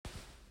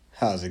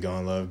How's it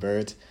going,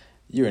 lovebirds?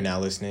 You are now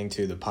listening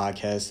to the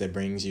podcast that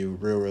brings you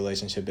real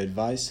relationship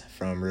advice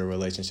from real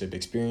relationship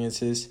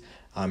experiences.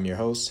 I'm your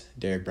host,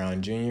 Derek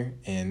Brown Jr.,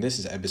 and this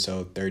is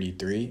episode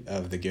 33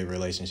 of the Good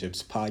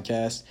Relationships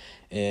podcast.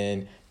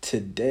 And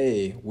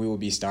today we will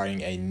be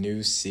starting a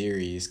new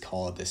series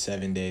called The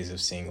 7 Days of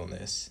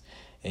Singleness.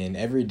 And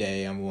every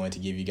day I'm going to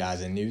give you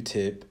guys a new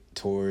tip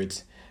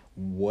towards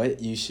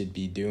what you should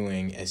be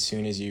doing as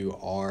soon as you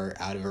are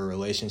out of a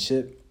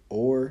relationship,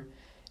 or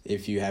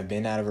if you have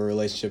been out of a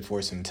relationship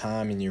for some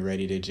time and you're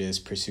ready to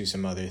just pursue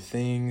some other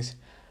things,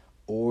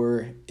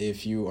 or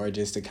if you are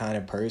just the kind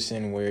of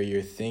person where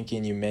you're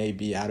thinking you may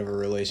be out of a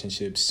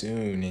relationship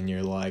soon and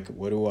you're like,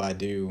 what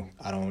do?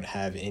 I don't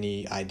have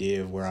any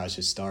idea of where I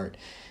should start.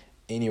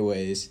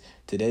 Anyways,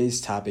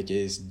 today's topic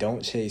is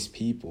don't chase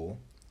people,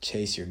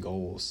 chase your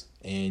goals.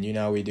 And you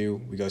know how we do.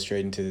 We go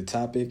straight into the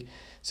topic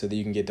so that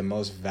you can get the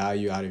most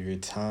value out of your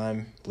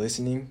time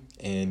listening.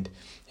 And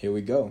here we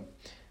go.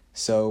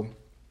 So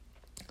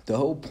the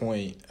whole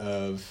point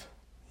of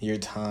your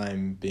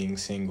time being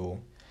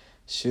single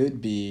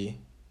should be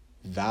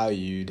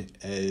valued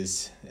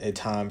as a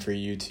time for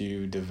you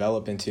to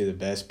develop into the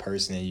best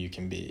person that you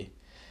can be.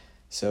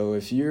 So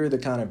if you're the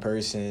kind of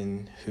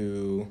person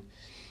who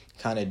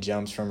kind of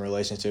jumps from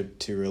relationship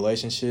to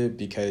relationship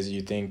because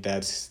you think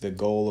that's the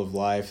goal of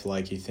life,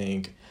 like you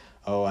think,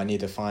 oh, I need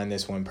to find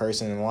this one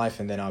person in life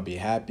and then I'll be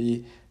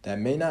happy, that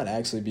may not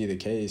actually be the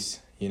case.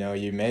 You know,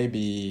 you may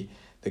be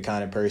the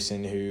kind of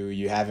person who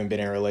you haven't been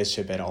in a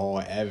relationship at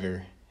all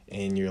ever,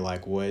 and you're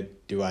like,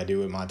 what do I do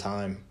with my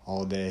time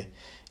all day,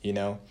 you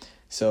know?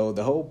 So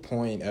the whole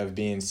point of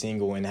being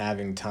single and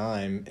having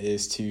time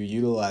is to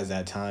utilize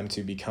that time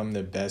to become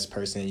the best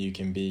person that you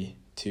can be,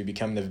 to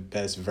become the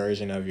best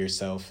version of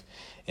yourself.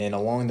 And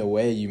along the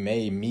way, you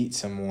may meet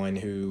someone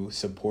who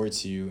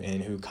supports you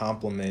and who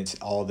complements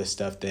all the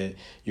stuff that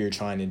you're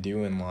trying to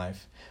do in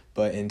life.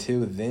 But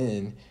until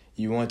then,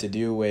 you want to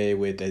do away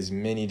with as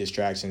many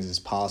distractions as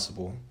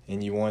possible,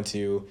 and you want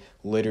to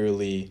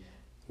literally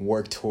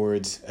work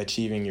towards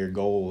achieving your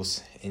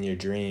goals and your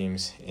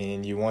dreams,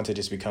 and you want to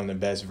just become the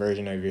best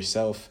version of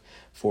yourself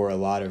for a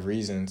lot of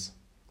reasons.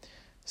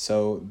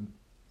 So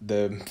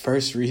the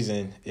first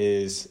reason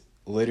is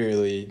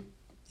literally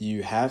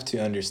you have to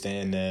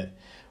understand that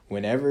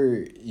whenever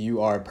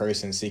you are a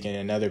person seeking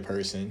another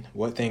person,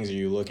 what things are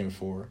you looking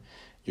for?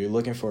 You're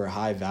looking for a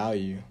high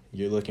value.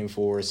 You're looking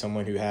for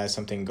someone who has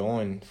something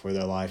going for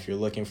their life. You're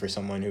looking for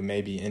someone who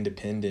may be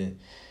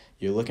independent.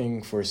 You're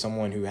looking for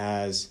someone who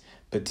has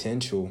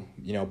potential,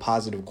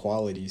 positive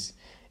qualities.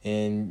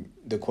 And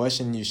the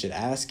question you should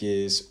ask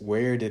is,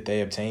 where did they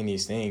obtain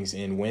these things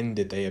and when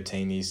did they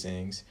obtain these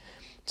things?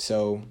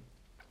 So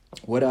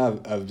what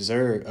I've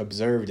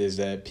observed is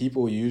that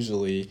people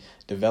usually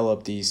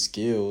develop these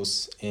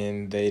skills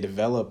and they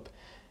develop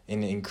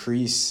and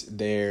increase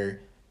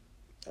their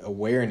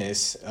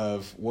awareness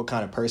of what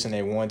kind of person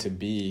they want to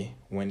be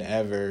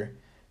whenever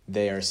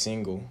they are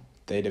single.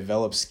 They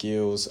develop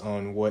skills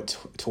on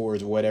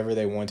towards whatever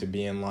they want to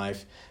be in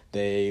life.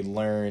 They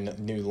learn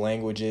new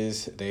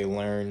languages, they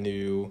learn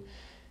new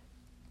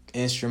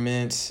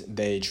instruments,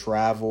 they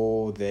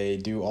travel, they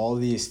do all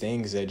these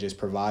things that just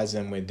provides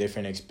them with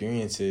different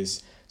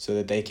experiences so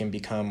that they can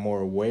become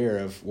more aware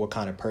of what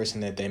kind of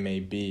person that they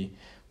may be,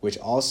 which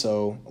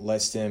also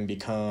lets them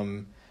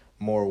become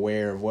more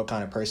aware of what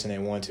kind of person they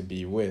want to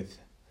be with.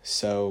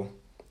 So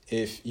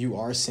if you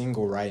are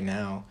single right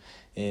now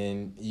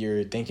and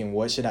you're thinking,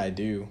 what should I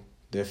do?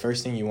 The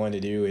first thing you want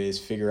to do is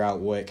figure out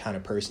what kind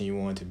of person you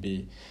want to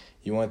be.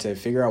 You want to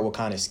figure out what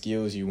kind of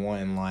skills you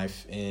want in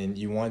life, and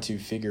you want to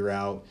figure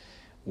out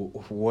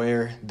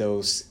where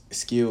those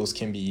skills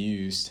can be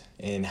used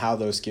and how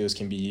those skills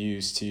can be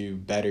used to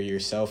better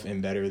yourself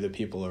and better the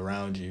people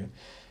around you.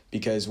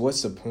 Because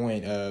what's the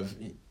point of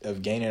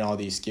gaining all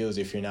these skills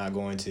if you're not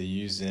going to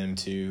use them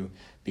to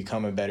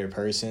become a better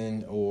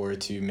person or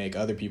to make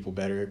other people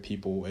better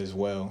people as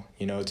well,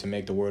 to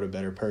make the world a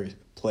better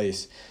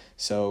place.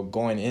 So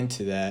going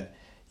into that,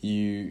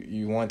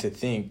 you want to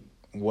think,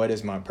 what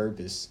is my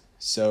purpose?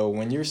 So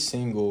when you're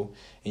single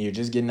and you're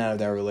just getting out of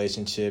that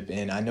relationship,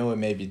 and I know it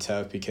may be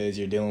tough because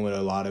you're dealing with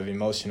a lot of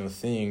emotional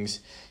things,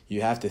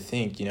 you have to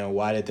think,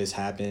 why did this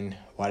happen?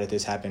 Why did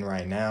this happen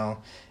right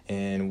now?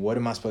 And what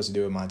am I supposed to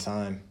do with my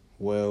time?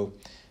 Well,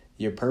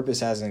 your purpose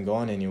hasn't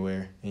gone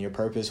anywhere, and your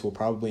purpose will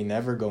probably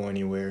never go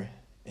anywhere.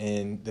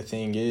 And the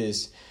thing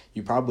is,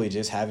 you probably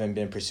just haven't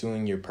been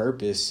pursuing your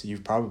purpose.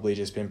 You've probably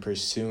just been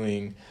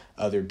pursuing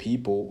other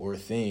people or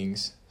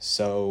things.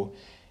 So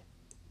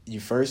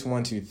you first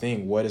want to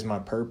think, what is my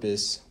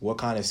purpose? What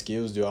kind of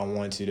skills do I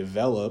want to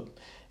develop?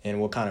 And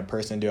what kind of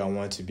person do I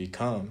want to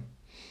become?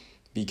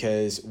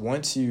 Because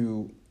once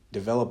you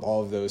develop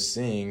all of those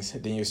things,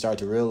 then you start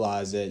to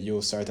realize that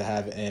you'll start to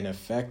have an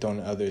effect on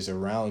others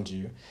around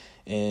you.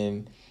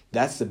 And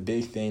that's the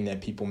big thing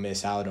that people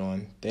miss out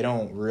on. They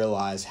don't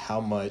realize how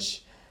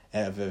much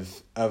they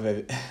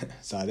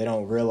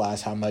don't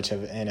realize how much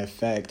of an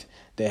effect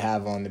they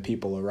have on the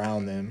people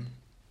around them,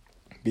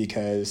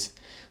 because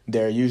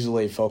they're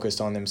usually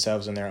focused on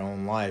themselves and their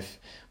own life.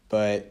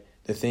 But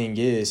the the thing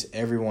is,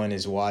 everyone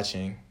is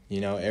watching.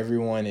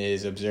 Everyone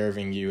is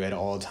observing you at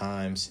all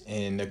times.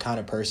 And the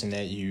kind of person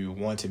that you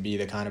want to be,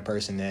 the kind of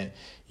person that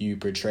you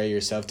portray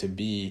yourself to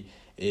be,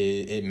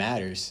 it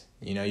matters.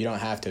 You don't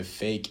have to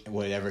fake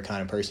whatever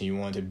kind of person you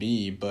want to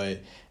be,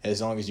 but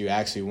as long as you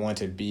actually want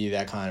to be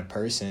that kind of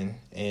person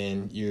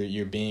and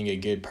you're being a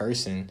good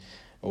person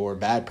or a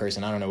bad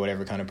person, I don't know,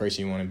 whatever kind of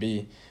person you want to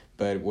be,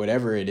 but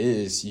whatever it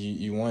is,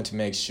 you want to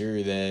make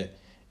sure that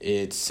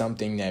it's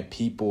something that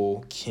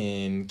people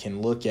can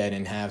look at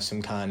and have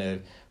some kind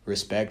of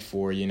respect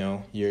for.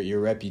 Your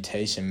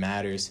reputation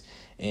matters,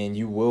 and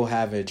you will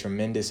have a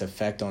tremendous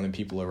effect on the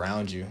people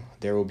around you.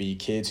 There will be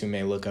kids who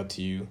may look up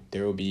to you.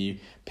 There will be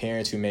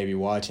parents who may be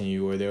watching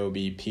you, or there will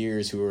be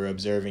peers who are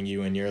observing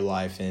you in your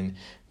life, and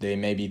they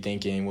may be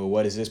thinking, well,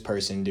 what is this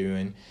person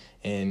doing?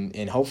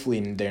 And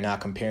hopefully they're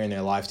not comparing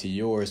their life to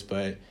yours,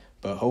 but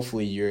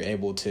hopefully you're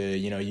able to,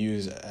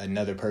 use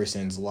another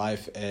person's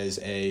life as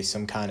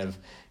some kind of,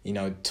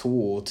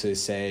 tool to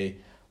say,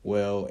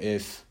 well,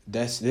 if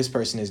this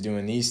person is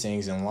doing these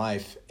things in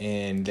life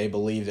and they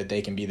believe that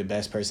they can be the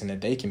best person that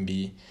they can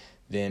be,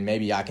 then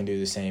maybe I can do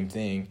the same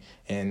thing.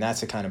 And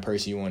that's the kind of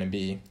person you want to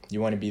be.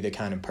 You want to be the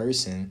kind of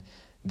person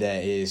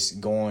that is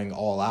going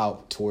all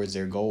out towards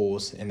their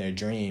goals and their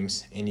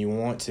dreams. And you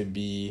want to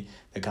be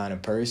the kind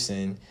of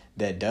person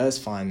that does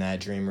find that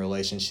dream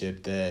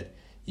relationship that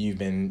you've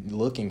been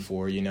looking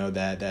for,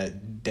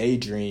 that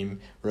daydream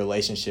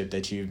relationship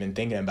that you've been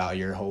thinking about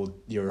your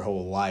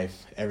whole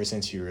life, ever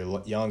since you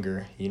were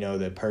younger,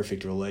 the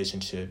perfect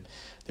relationship,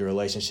 the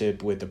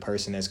relationship with the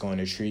person that's going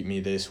to treat me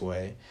this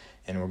way,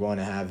 and we're going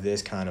to have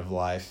this kind of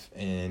life,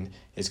 and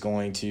it's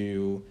going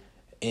to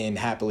end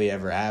happily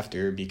ever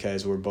after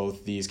because we're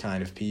both these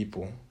kind of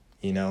people.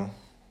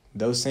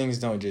 Those things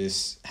don't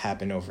just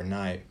happen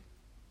overnight.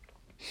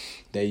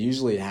 They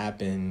usually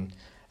happen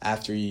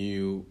after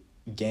you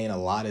gain a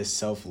lot of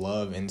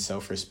self-love and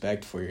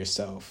self-respect for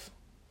yourself.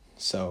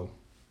 So,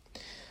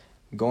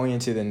 going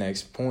into the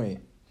next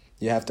point,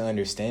 you have to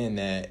understand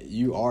that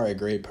you are a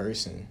great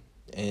person,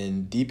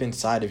 and deep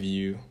inside of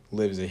you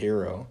lives a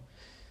hero,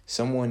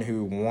 someone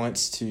who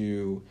wants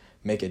to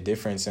make a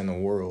difference in the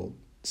world,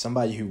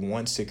 somebody who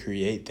wants to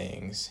create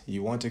things.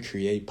 You want to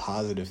create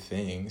positive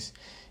things.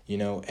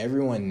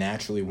 Everyone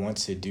naturally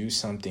wants to do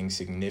something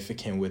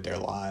significant with their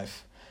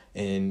life,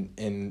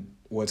 and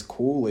what's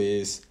cool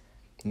is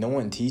no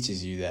one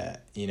teaches you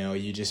that.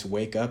 You just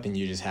wake up and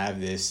you just have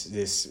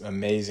this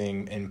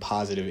amazing and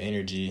positive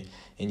energy,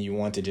 and you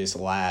want to just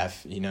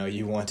laugh.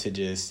 You want to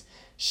just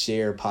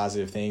share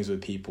positive things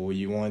with people.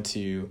 You want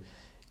to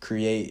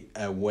create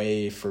a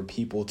way for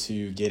people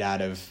to get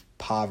out of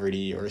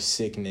poverty or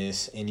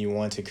sickness, and you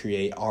want to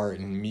create art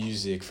and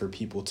music for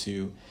people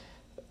to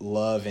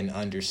love and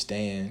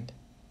understand.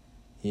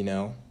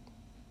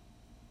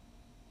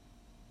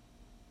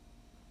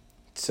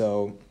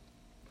 So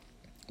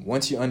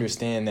once you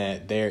understand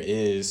that there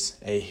is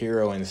a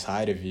hero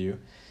inside of you,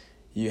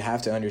 you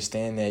have to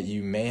understand that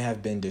you may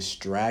have been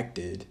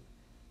distracted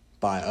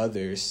by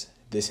others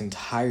this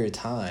entire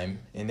time,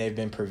 and they've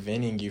been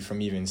preventing you from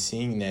even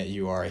seeing that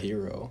you are a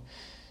hero.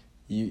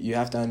 You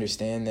have to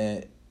understand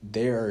that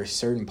there are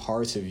certain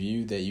parts of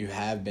you that you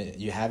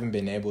haven't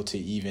been able to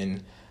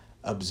even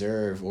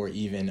observe or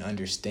even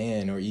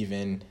understand or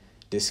even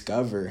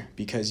discover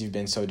because you've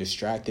been so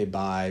distracted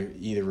by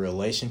either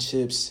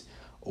relationships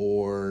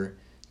or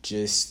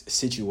just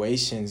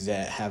situations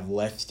that have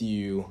left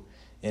you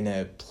in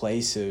a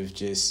place of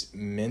just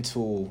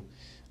mental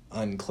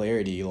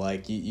unclarity.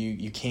 Like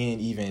you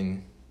can't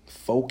even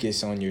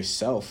focus on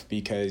yourself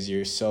because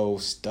you're so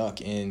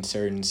stuck in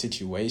certain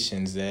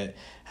situations that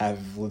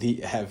have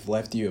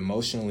left you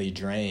emotionally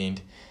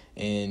drained,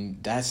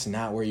 and that's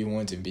not where you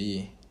want to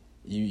be.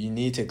 You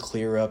need to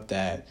clear up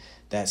that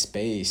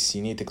space.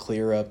 You need to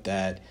clear up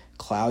that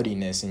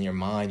cloudiness in your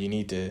mind. You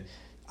need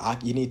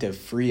to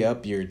free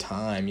up your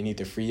time. You need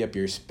to free up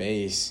your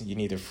space. You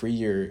need to free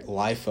your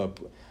life up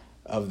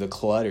of the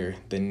clutter,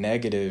 the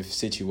negative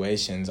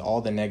situations,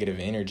 all the negative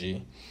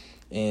energy.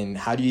 And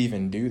how do you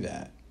even do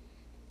that?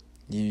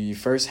 You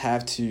first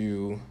have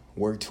to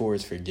work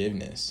towards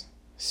forgiveness.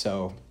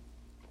 So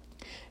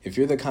if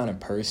you're the kind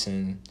of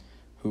person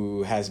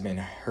who has been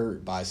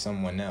hurt by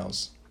someone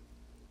else,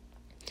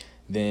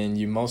 then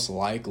you most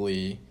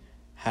likely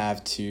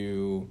have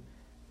to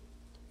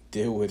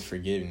deal with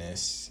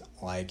forgiveness.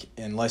 Like,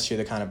 unless you're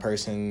the kind of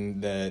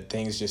person that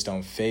things just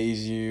don't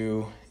faze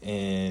you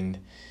and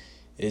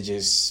it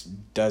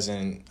just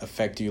doesn't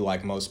affect you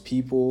like most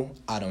people,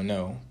 I don't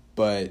know.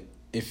 But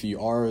if you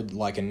are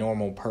like a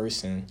normal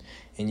person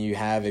and you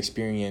have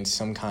experienced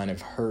some kind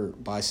of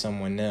hurt by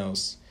someone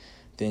else,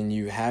 then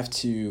you have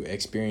to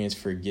experience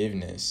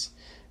forgiveness,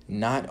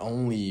 not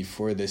only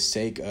for the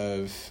sake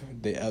of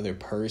the other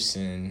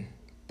person,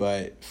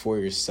 but for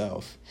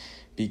yourself.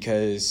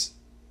 Because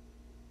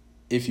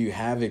if you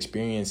have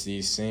experienced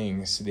these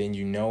things, then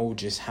you know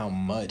just how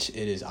much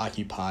it has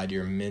occupied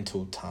your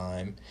mental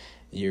time,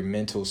 your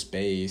mental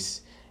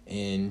space,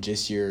 and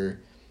just your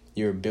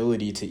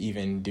ability to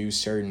even do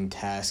certain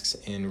tasks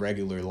in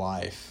regular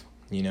life.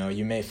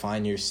 You may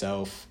find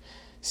yourself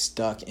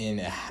stuck in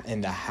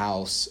the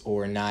house,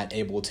 or not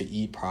able to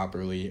eat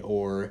properly,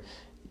 or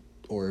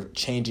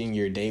changing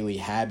your daily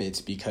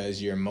habits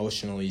because you're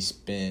emotionally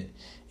spent,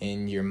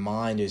 and your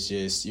mind is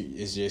just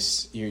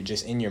you're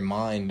just in your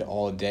mind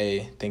all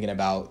day thinking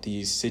about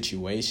these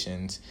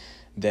situations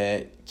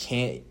that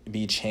can't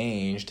be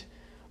changed,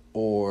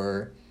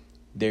 or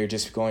they're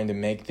just going to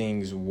make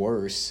things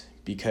worse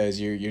because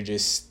you're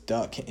just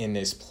stuck in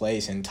this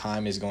place, and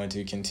time is going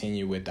to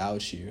continue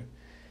without you.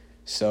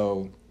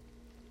 So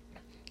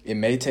it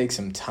may take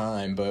some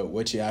time, but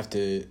what you have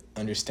to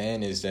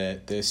understand is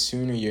that the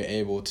sooner you're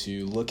able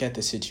to look at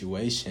the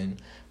situation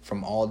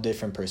from all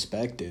different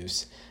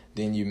perspectives,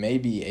 then you may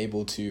be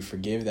able to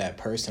forgive that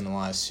person a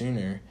lot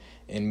sooner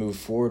and move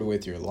forward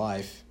with your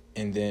life.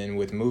 And then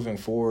with moving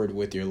forward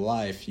with your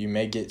life, you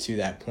may get to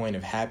that point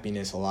of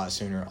happiness a lot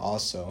sooner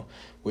also,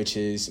 which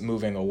is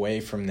moving away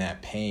from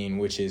that pain,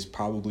 which is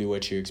probably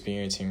what you're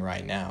experiencing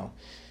right now.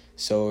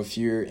 So if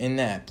you're in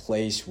that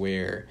place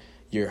where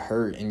you're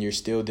hurt and you're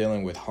still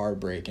dealing with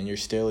heartbreak, and you're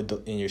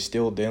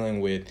still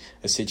dealing with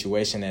a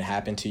situation that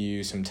happened to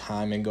you some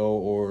time ago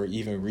or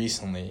even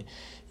recently,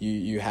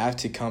 you have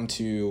to come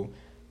to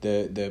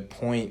the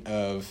point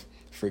of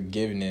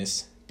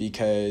forgiveness,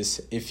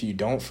 because if you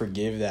don't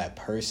forgive that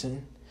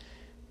person,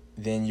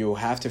 then you'll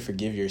have to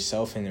forgive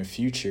yourself in the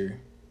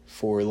future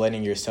for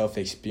letting yourself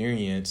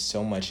experience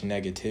so much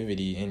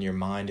negativity in your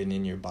mind and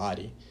in your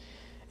body.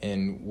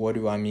 And what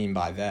do I mean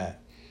by that?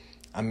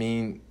 I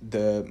mean,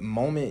 the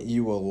moment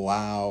you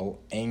allow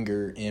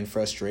anger and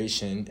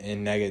frustration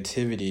and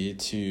negativity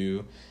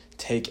to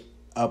take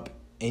up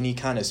any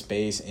kind of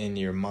space in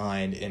your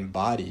mind and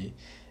body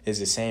is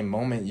the same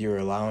moment you're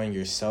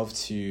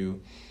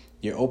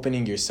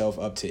opening yourself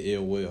up to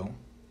ill will.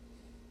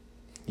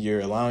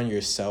 You're allowing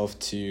yourself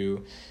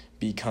to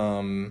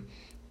become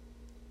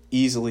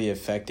easily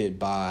affected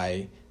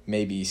by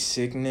maybe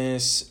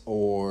sickness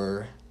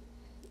or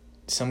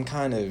some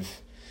kind of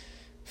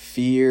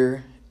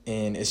fear.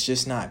 And it's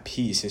just not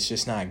peace. It's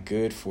just not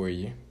good for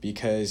you,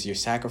 because you're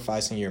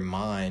sacrificing your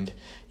mind,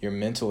 your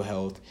mental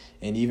health,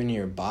 and even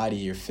your body,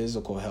 your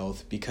physical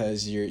health,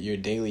 because your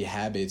daily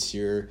habits,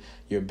 your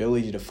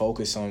ability to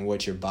focus on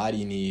what your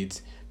body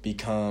needs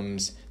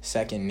becomes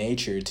second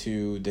nature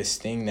to this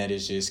thing that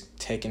is just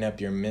taking up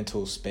your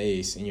mental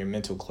space and your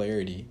mental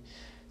clarity.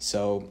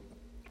 So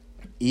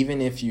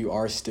even if you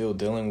are still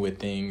dealing with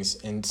things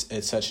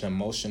at such an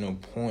emotional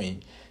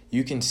point,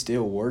 you can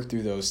still work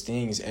through those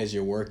things as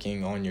you're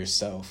working on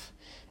yourself.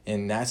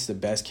 And that's the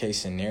best case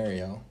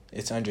scenario.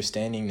 It's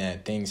understanding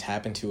that things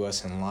happen to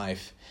us in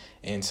life,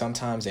 and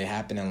sometimes they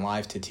happen in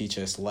life to teach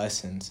us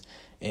lessons.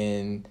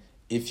 And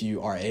if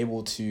you are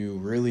able to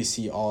really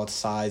see all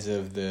sides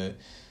of the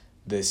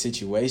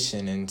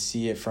situation and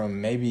see it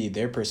from maybe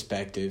their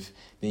perspective,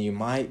 then you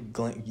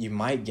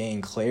might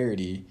gain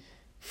clarity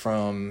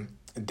from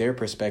their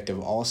perspective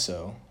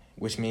also,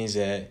 which means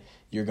that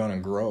you're going to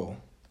grow.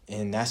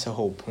 And that's the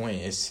whole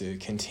point, is to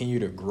continue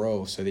to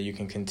grow so that you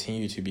can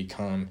continue to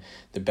become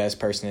the best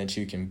person that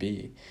you can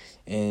be.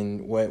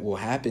 And what will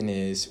happen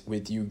is,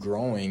 with you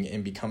growing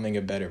and becoming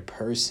a better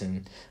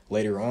person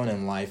later on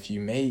in life, you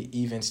may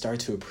even start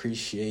to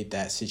appreciate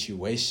that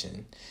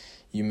situation.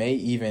 You may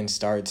even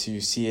start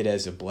to see it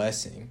as a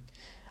blessing.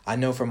 I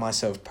know for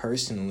myself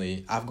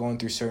personally, I've gone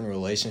through certain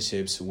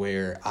relationships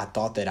where I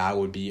thought that I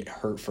would be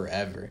hurt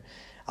forever.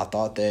 I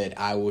thought that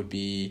I would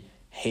be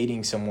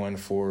hating someone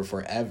for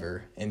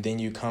forever, and then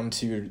you come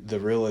to the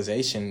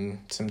realization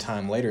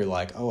sometime later,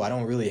 like, oh, I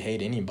don't really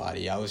hate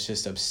anybody. I was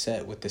just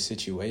upset with the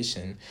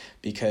situation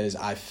because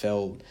I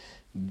felt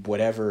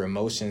whatever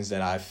emotions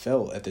that I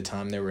felt at the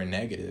time, they were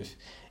negative.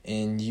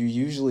 And you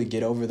usually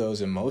get over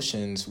those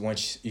emotions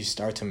once you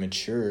start to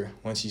mature,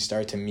 once you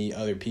start to meet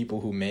other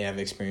people who may have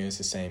experienced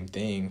the same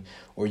thing,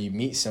 or you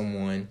meet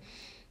someone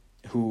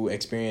who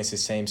experienced the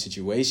same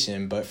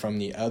situation but from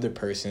the other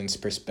person's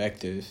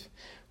perspective,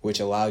 which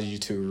allows you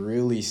to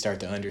really start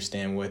to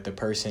understand what the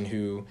person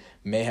who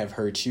may have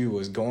hurt you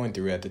was going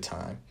through at the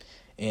time.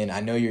 And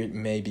I know you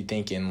may be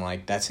thinking,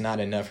 like, that's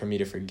not enough for me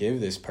to forgive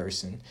this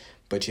person,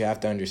 but you have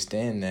to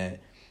understand that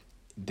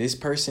this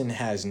person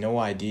has no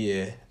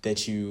idea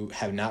that you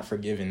have not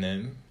forgiven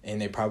them,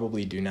 and they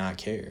probably do not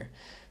care.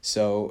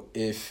 So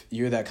if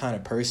you're that kind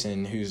of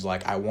person who's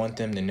like, I want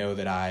them to know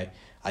that I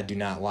do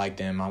not like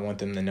them, I want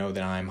them to know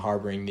that I'm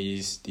harboring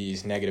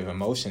these negative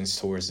emotions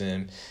towards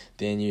them,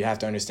 then you have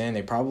to understand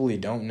they probably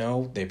don't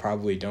know, they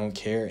probably don't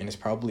care, and it's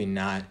probably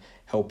not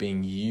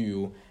helping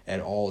you at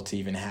all to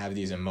even have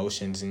these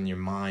emotions in your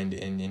mind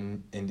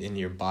and in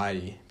your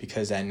body,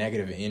 because that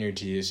negative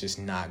energy is just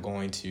not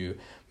going to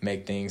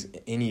make things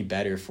any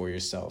better for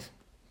yourself.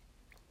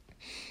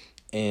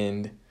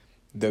 And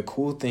the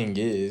cool thing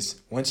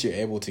is, once you're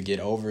able to get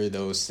over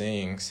those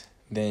things,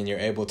 then you're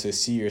able to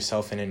see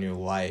yourself in a new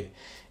light,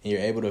 and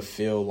you're able to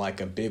feel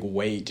like a big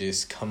weight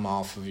just come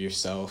off of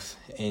yourself,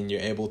 and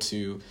you're able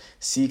to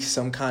seek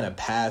some kind of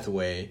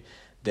pathway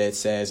that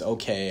says,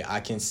 okay, I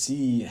can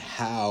see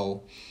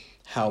how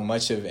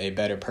much of a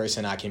better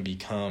person I can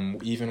become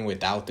even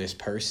without this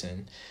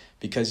person.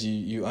 because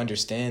you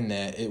understand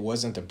that it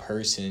wasn't the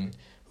person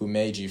who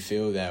made you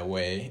feel that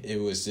way. It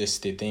was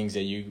just the things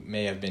that you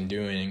may have been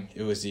doing.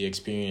 It was the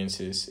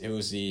experiences. It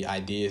was the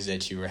ideas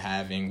that you were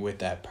having with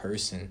that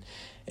person.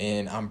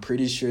 And I'm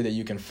pretty sure that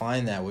you can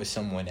find that with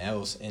someone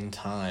else in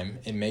time,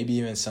 and maybe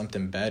even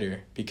something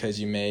better, because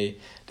you may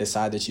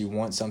decide that you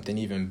want something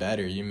even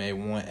better. You may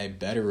want a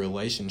better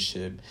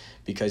relationship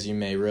because you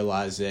may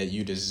realize that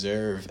you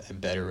deserve a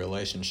better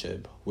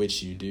relationship,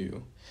 which you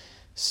do.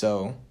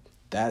 So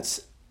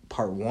that's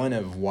part one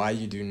of why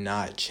you do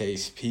not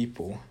chase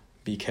people,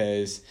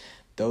 because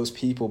those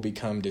people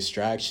become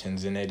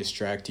distractions and they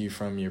distract you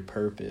from your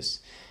purpose.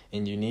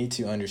 And you need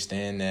to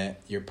understand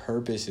that your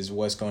purpose is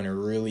what's going to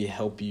really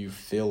help you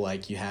feel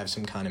like you have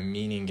some kind of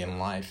meaning in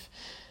life.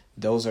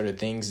 Those are the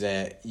things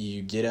that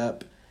you get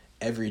up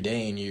every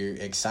day and you're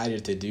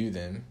excited to do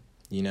them.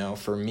 You know,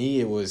 for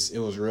me, it was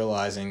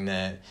realizing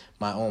that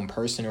my own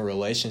personal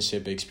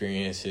relationship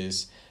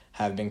experiences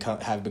have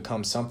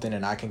become something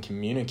that I can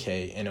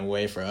communicate in a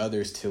way for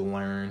others to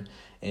learn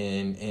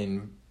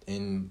and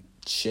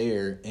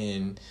share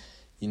and,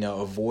 you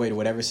know, avoid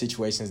whatever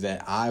situations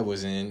that I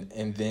was in,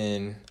 and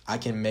then I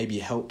can maybe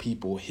help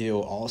people heal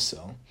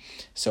also.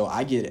 So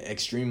I get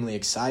extremely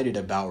excited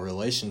about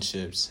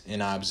relationships,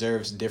 and I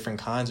observe different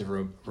kinds of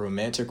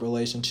romantic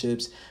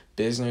relationships,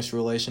 business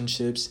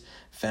relationships,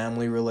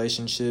 family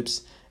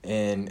relationships,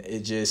 and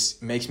it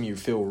just makes me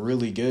feel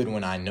really good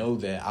when I know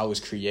that I was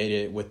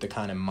created with the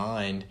kind of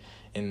mind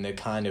and the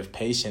kind of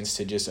patience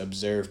to just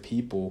observe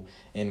people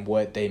and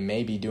what they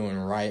may be doing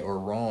right or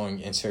wrong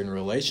in certain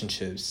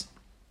relationships.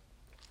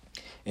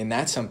 And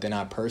that's something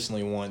I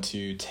personally want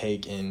to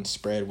take and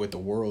spread with the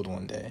world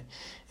one day.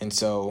 And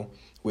so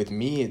with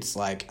me, it's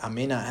like I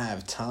may not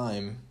have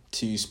time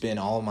to spend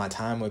all my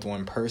time with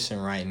one person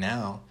right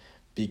now,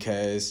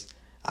 because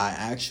I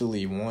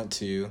actually want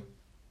to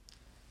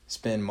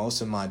spend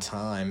most of my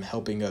time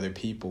helping other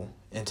people.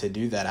 And to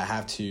do that, I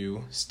have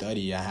to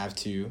study. I have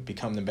to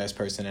become the best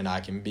person that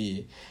I can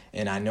be.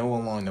 And I know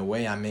along the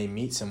way, I may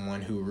meet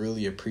someone who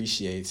really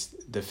appreciates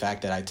the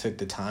fact that I took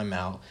the time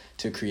out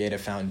to create a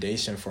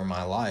foundation for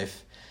my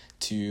life,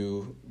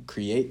 to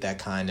create that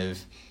kind of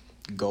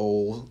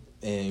goal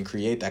and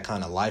create that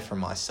kind of life for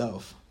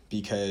myself.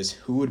 Because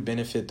who would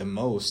benefit the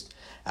most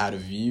out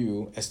of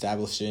you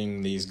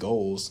establishing these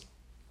goals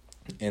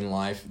in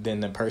life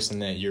than the person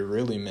that you're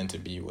really meant to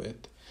be with?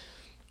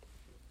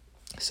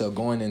 So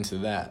going into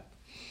that,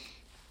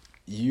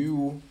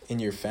 you and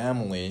your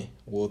family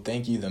will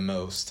thank you the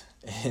most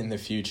in the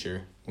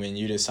future when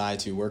you decide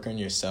to work on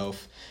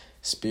yourself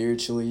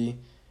spiritually,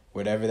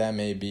 whatever that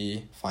may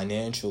be,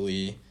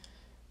 financially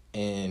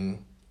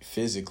and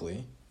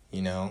physically,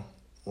 you know,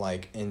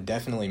 like, and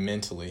definitely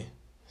mentally.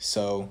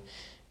 So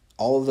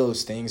all of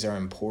those things are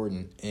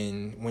important.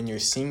 And when you're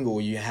single,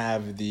 you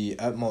have the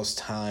utmost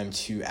time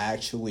to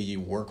actually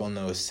work on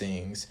those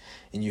things.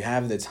 And you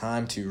have the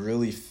time to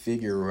really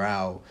figure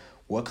out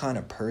what kind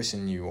of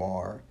person you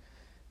are.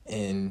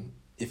 And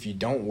if you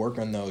don't work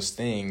on those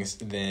things,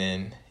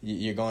 then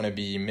you're going to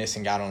be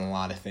missing out on a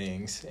lot of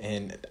things.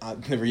 And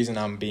the reason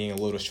I'm being a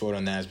little short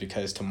on that is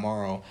because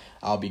tomorrow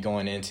I'll be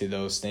going into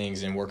those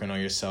things and working on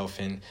yourself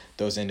in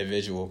those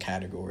individual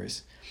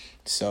categories.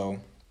 So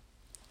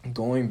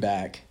going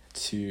back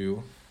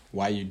to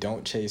why you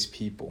don't chase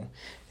people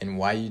and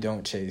why you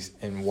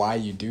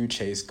do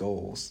chase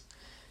goals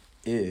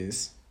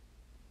is,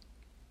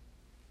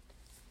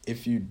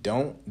 if you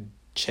don't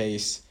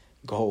chase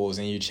goals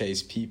and you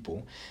chase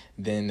people,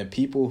 then the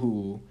people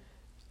who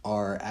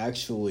are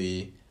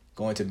actually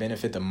going to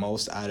benefit the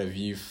most out of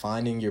you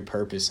finding your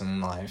purpose in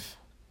life,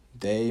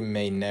 they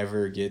may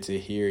never get to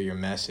hear your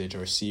message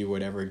or see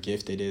whatever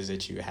gift it is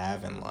that you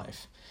have in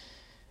life.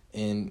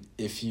 And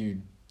if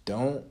you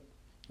don't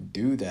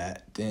do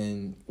that,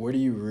 then what are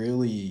you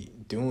really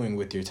doing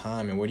with your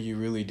time, and what are you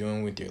really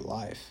doing with your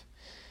life?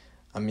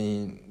 I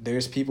mean,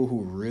 there's people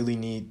who really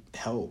need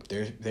help.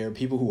 There are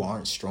people who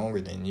aren't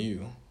stronger than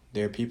you.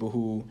 There are people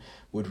who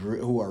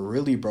are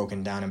really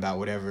broken down about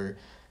whatever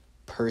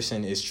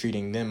person is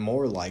treating them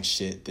more like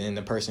shit than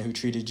the person who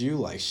treated you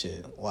like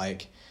shit.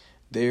 Like,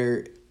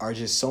 there are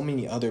just so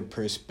many other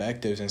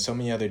perspectives and so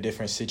many other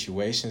different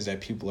situations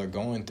that people are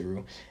going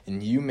through,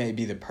 and you may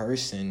be the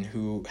person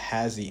who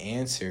has the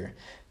answer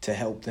to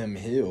help them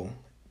heal,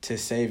 to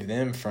save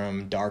them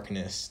from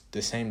darkness,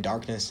 the same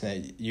darkness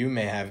that you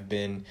may have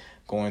been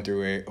going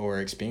through or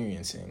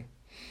experiencing.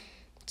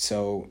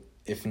 So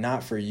if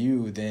not for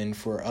you, then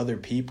for other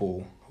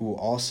people who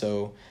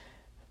also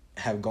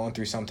have gone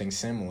through something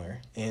similar.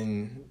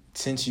 And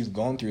since you've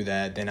gone through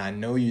that, then I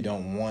know you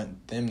don't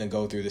want them to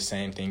go through the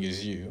same thing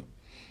as you.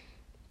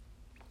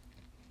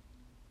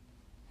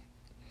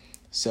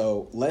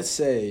 So let's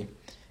say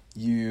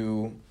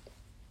you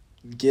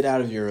get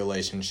out of your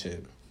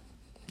relationship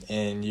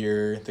and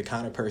you're the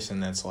kind of person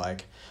that's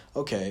like,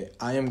 okay,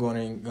 I am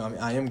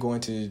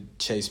going to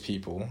chase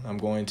people. I'm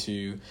going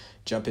to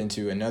jump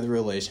into another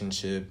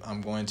relationship.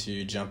 I'm going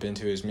to jump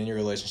into as many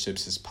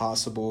relationships as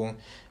possible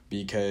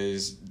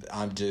because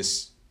I'm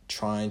just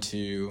trying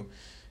to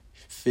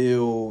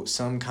feel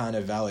some kind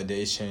of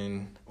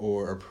validation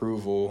or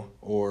approval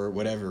or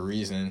whatever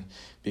reason,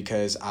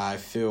 because I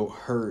feel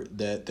hurt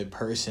that the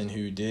person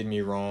who did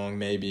me wrong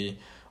maybe,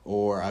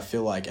 or I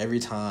feel like every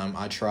time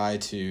I try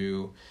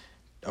to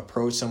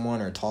approach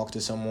someone or talk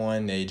to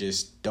someone, they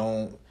just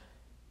don't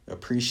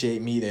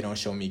appreciate me. They don't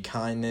show me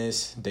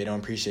kindness. They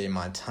don't appreciate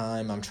my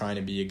time. I'm trying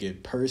to be a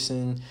good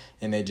person,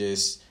 and they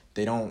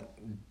don't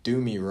do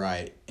me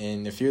right.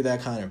 And if you're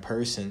that kind of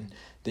person,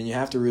 then you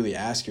have to really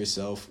ask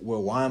yourself,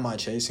 well, why am I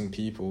chasing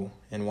people,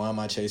 and why am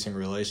I chasing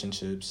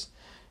relationships?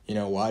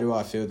 Why do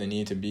I feel the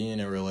need to be in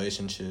a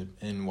relationship,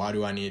 and why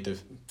do I need to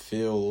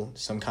feel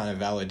some kind of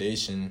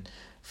validation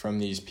from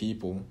these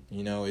people?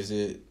 Is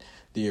it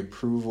the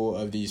approval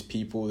of these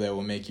people that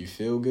will make you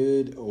feel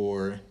good,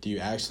 or do you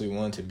actually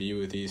want to be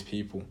with these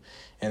people?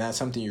 And that's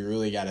something you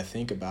really got to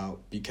think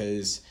about,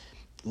 because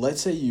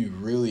let's say you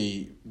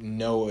really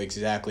know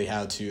exactly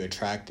how to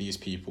attract these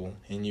people,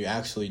 and you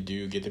actually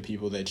do get the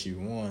people that you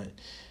want,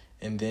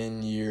 and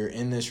then you're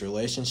in this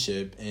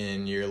relationship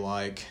and you're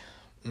like,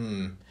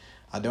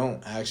 I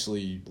don't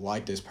actually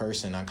like this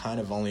person. I kind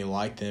of only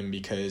like them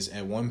because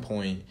at one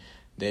point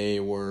they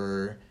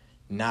were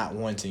not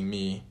wanting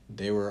me.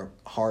 They were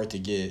hard to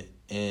get,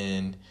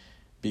 and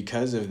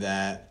because of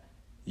that,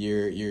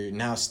 you're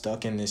now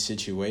stuck in this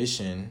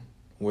situation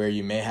where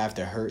you may have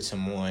to hurt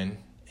someone,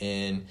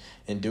 and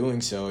in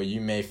doing so, you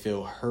may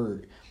feel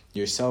hurt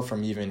yourself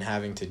from even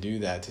having to do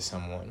that to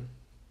someone.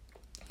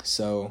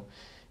 So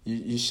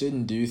you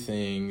shouldn't do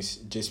things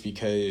just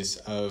because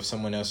of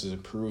someone else's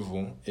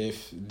approval.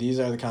 If these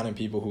are the kind of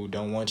people who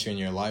don't want you in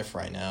your life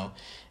right now,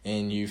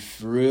 and you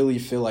really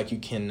feel like you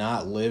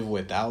cannot live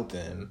without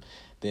them,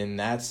 then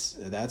that's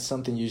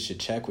something you should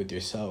check with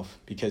yourself.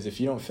 Because if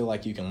you don't feel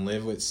like you can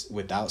live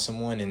without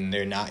someone, and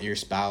they're not your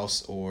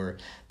spouse, or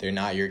they're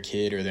not your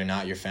kid, or they're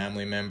not your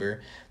family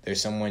member, they're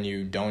someone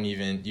you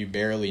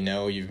barely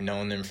know, you've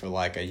known them for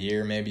like a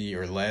year maybe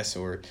or less,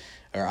 or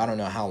I don't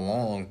know how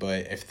long,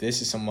 but if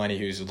this is somebody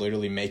who's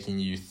literally making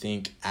you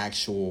think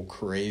actual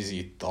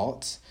crazy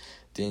thoughts,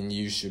 then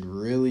you should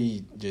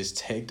really just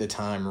take the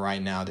time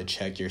right now to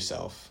check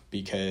yourself,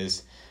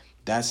 because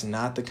that's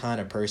not the kind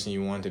of person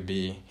you want to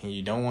be. And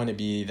you don't want to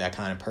be that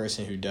kind of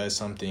person who does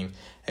something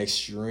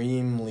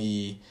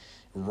extremely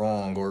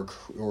wrong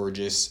or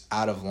just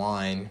out of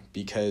line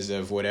because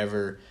of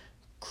whatever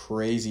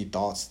crazy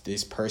thoughts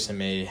this person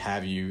may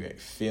have you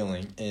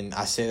feeling. And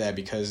I say that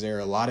because there are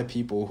a lot of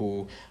people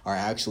who are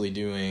actually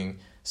doing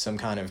some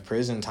kind of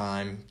prison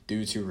time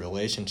due to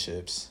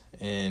relationships,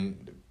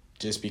 and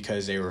just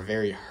because they were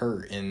very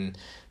hurt, and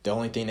the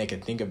only thing they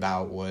could think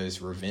about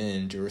was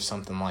revenge or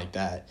something like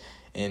that.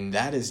 And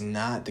that is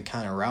not the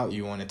kind of route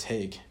you want to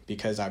take,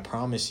 because I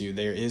promise you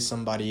there is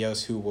somebody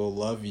else who will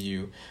love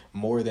you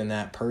more than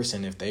that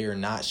person if they are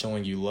not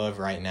showing you love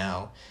right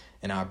now.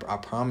 And I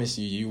promise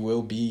you, you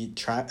will be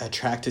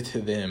attracted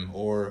to them,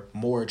 or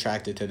more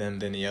attracted to them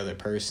than the other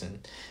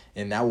person.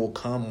 And that will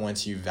come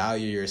once you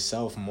value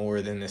yourself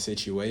more than the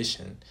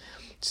situation.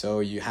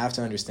 So you have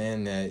to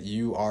understand that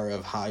you are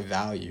of high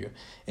value.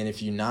 And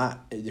if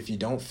you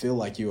don't feel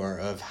like you are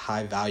of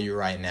high value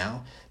right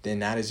now, then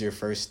that is your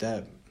first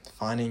step.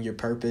 Finding your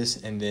purpose,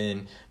 and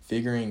then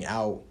figuring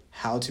out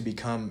how to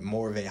become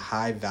more of a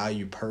high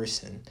value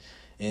person.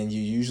 And you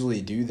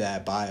usually do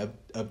that by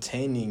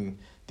obtaining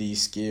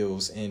these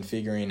skills and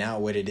figuring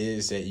out what it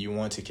is that you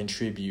want to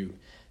contribute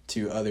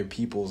to other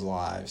people's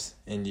lives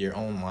and your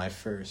own life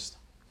first.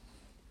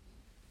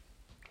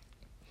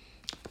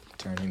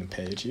 Turning the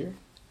page here.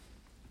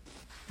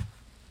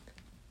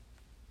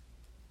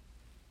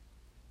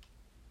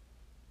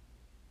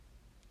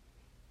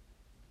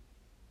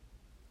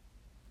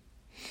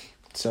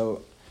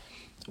 So,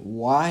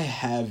 why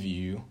have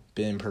you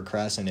been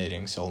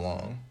procrastinating so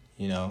long?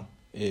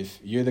 If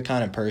you're the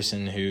kind of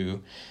person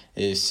who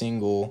is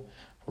single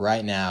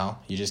right now,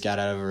 you just got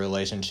out of a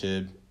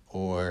relationship,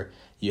 or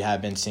you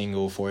have been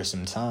single for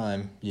some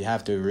time, you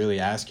have to really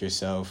ask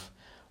yourself,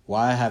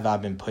 why have I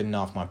been putting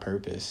off my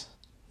purpose?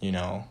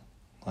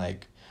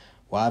 Why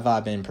have I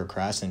been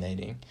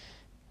procrastinating?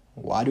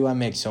 Why do I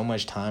make so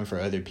much time for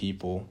other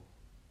people?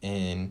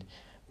 And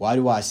why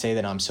do I say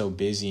that I'm so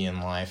busy in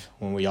life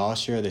when we all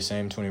share the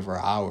same 24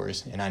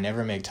 hours, and I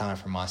never make time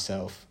for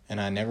myself, and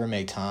I never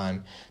make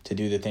time to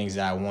do the things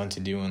that I want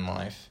to do in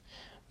life?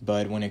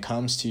 But when it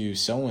comes to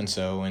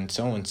so-and-so and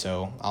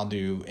so-and-so, I'll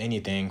do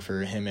anything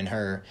for him and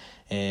her,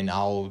 and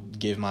I'll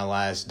give my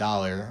last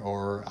dollar,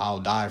 or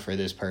I'll die for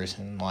this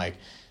person.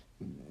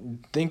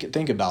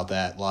 Think about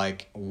that.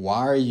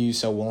 Why are you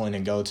so willing to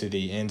go to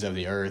the ends of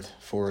the earth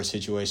for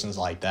situations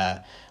like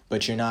that,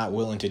 but you're not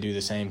willing to do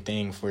the same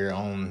thing for your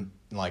own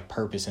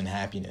purpose and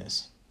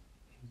happiness?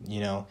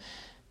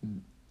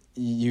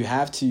 You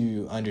have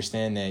to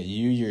understand that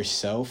you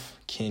yourself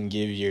can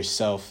give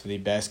yourself the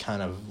best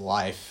kind of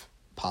life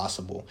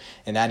possible,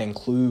 and that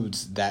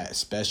includes that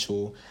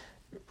special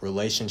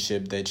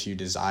relationship that you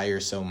desire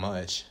so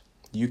much.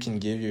 You can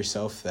give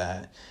yourself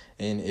that,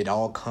 and it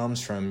all comes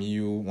from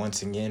you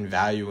once again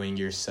valuing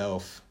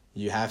yourself.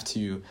 You have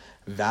to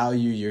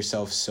value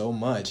yourself so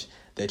much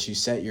that you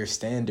set your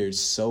standards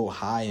so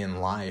high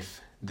in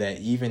life that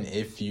even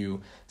if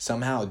you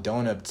somehow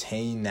don't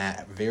obtain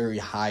that very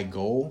high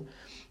goal,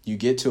 you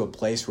get to a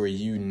place where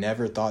you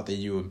never thought that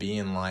you would be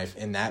in life,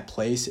 and that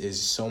place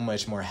is so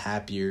much more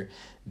happier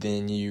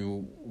than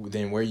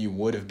where you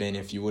would have been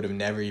if you would have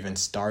never even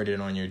started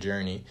on your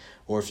journey,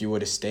 or if you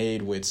would have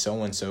stayed with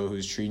so-and-so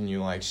who's treating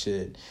you like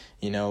shit.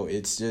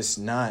 It's just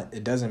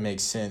it doesn't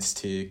make sense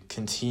to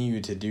continue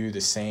to do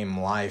the same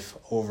life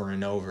over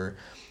and over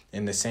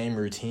and the same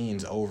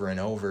routines over and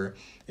over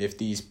if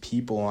these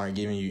people aren't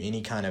giving you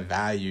any kind of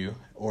value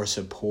or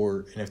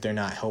support, and if they're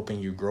not helping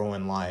you grow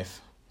in life.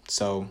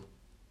 So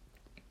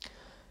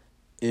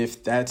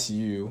if that's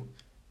you,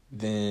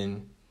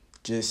 then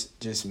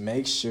just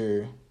make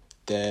sure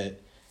that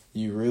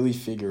you really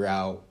figure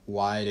out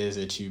why it is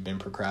that you've been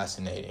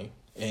procrastinating,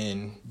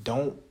 and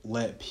don't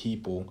let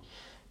people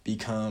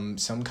become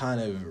some kind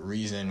of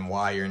reason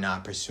why you're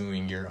not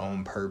pursuing your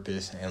own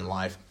purpose and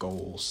life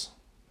goals.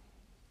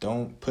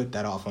 Don't put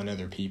that off on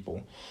other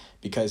people,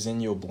 because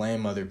then you'll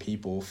blame other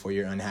people for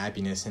your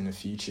unhappiness in the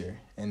future,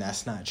 and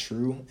that's not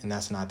true, and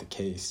that's not the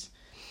case.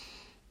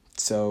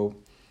 So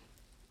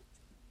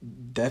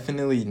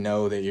definitely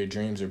know that your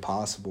dreams are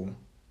possible,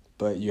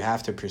 but you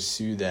have to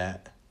pursue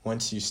that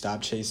once you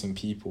stop chasing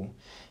people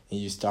and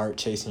you start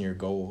chasing your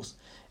goals.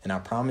 And I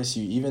promise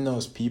you, even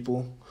those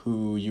people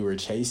who you were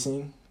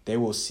chasing, they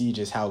will see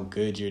just how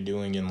good you're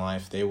doing in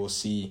life. They will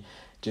see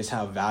just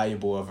how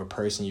valuable of a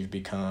person you've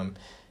become.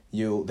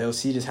 They'll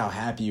see just how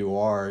happy you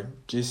are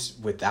just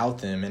without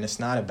them. And it's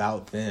not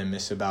about them,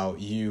 it's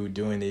about you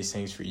doing these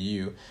things for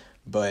you.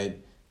 But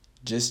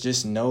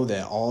just know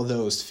that all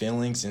those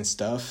feelings and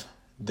stuff,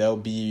 they'll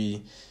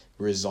be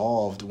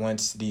resolved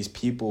once these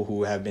people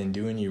who have been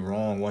doing you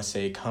wrong, once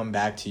they come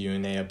back to you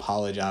and they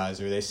apologize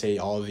or they say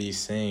all of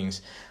these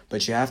things.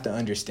 But you have to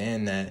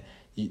understand that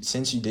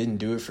since you didn't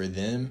do it for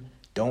them,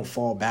 don't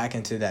fall back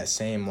into that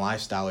same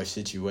lifestyle or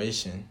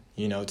situation.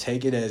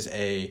 Take it as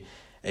a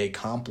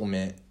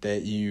compliment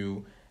that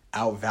you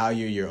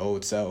outvalue your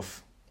old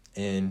self.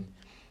 And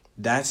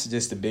that's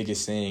just the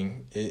biggest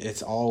thing.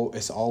 It's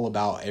all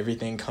about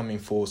everything coming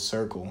full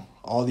circle.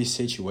 All these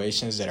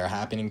situations that are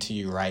happening to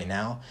you right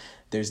now,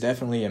 there's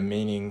definitely a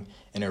meaning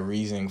and a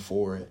reason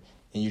for it.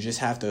 And you just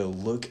have to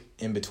look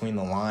in between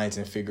the lines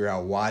and figure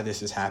out why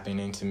this is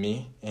happening to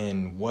me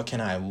and what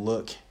can I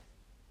look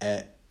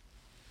at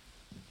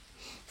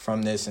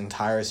from this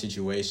entire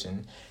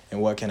situation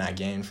and what can I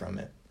gain from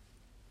it.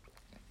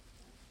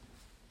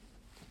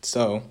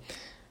 So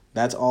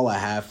that's all I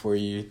have for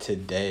you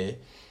today.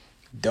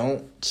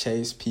 Don't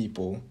chase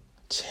people,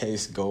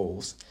 chase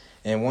goals.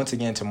 And once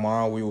again,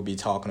 tomorrow we will be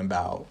talking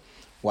about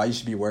why you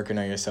should be working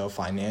on yourself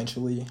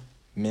financially,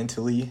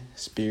 mentally,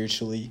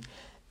 spiritually,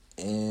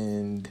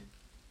 and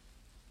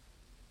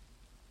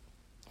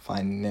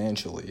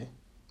financially.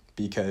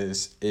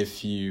 Because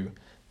if you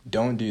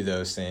don't do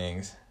those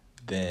things,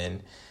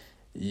 then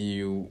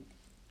you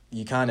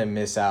kind of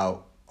miss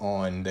out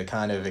on the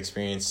kind of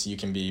experience you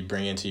can be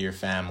bringing to your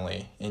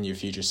family and your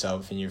future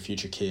self and your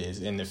future kids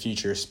and the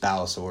future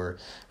spouse or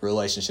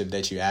relationship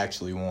that you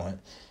actually want.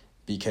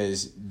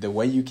 Because the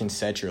way you can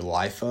set your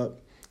life up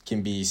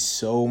can be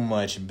so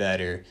much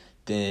better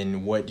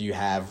than what you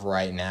have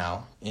right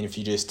now. And if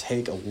you just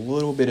take a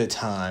little bit of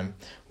time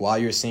while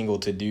you're single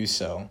to do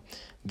so,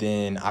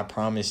 then I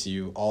promise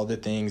you all the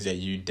things that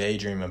you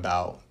daydream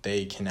about,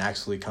 they can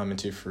actually come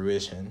into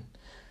fruition.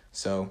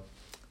 So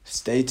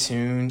stay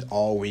tuned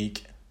all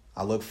week.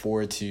 I look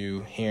forward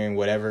to hearing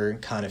whatever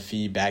kind of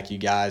feedback you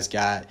guys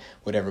got,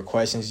 whatever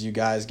questions you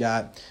guys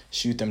got.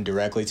 Shoot them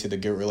directly to the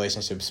Good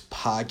Relationships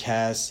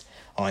Podcast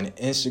on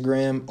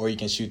Instagram, or you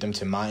can shoot them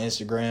to my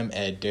Instagram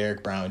at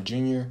Derek Brown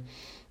Jr.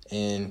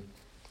 And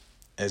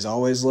as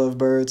always,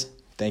 lovebirds,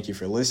 thank you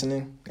for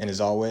listening. And as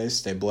always,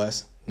 stay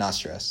blessed, not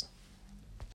stressed.